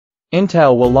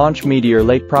Intel will launch Meteor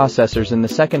Lake processors in the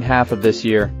second half of this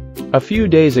year. A few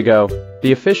days ago,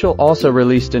 the official also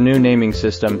released a new naming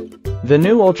system. The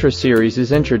new Ultra series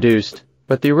is introduced,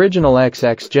 but the original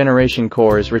XX generation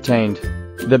core is retained.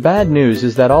 The bad news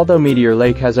is that although Meteor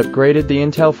Lake has upgraded the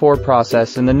Intel 4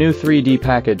 process in the new 3D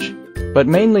package, but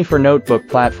mainly for notebook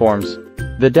platforms,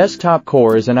 the desktop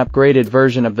core is an upgraded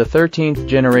version of the 13th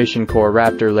generation Core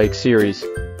Raptor Lake series.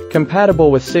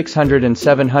 Compatible with 600 and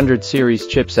 700 series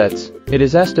chipsets, it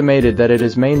is estimated that it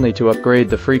is mainly to upgrade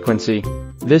the frequency.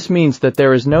 This means that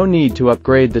there is no need to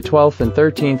upgrade the 12th and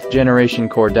 13th generation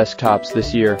core desktops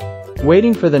this year.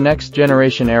 Waiting for the next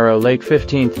generation Arrow Lake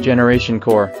 15th generation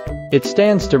core. It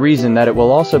stands to reason that it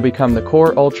will also become the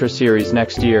Core Ultra series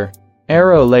next year.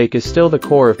 Arrow Lake is still the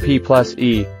core of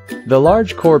P+E. The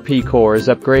large Core P core is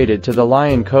upgraded to the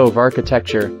Lion Cove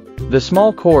architecture. The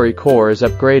small Core E core is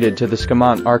upgraded to the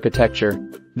Scamont architecture.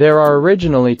 There are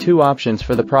originally two options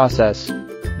for the process.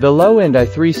 The low-end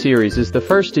i3 series is the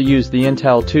first to use the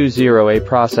Intel 20A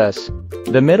process.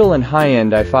 The middle and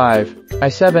high-end i5,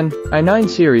 i7, i9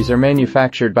 series are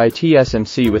manufactured by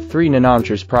TSMC with 3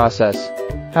 nanometers process.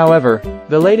 However,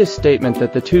 the latest statement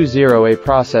that the 20A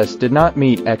process did not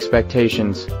meet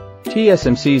expectations.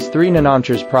 TSMC's 3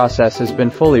 nanometers process has been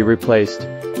fully replaced.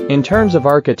 In terms of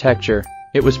architecture,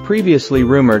 it was previously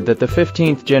rumored that the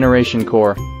 15th generation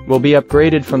core will be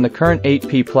upgraded from the current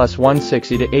 8P plus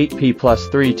 160 to 8P plus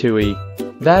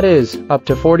 32E. That is, up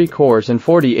to 40 cores and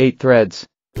 48 threads.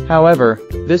 However,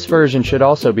 this version should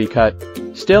also be cut.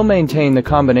 Still maintain the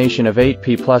combination of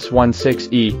 8P plus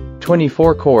 16E,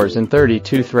 24 cores and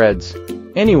 32 threads.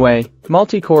 Anyway,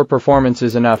 multi-core performance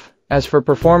is enough. As for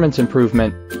performance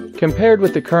improvement, compared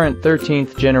with the current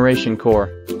 13th generation core,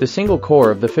 the single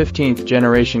core of the 15th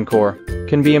generation core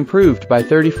can be improved by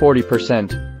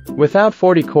 30–40%. Without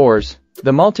 40 cores,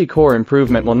 the multi-core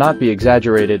improvement will not be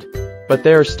exaggerated, but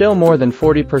there are still more than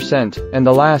 40%, and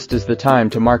the last is the time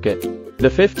to market. The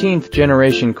 15th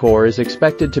generation core is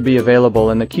expected to be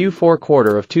available in the Q4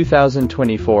 quarter of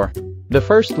 2024. The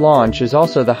first launch is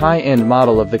also the high-end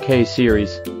model of the K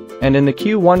series, and in the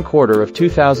Q1 quarter of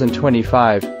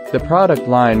 2025, the product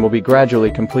line will be gradually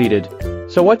completed.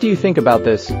 So what do you think about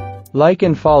this? Like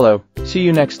and follow. See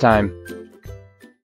you next time.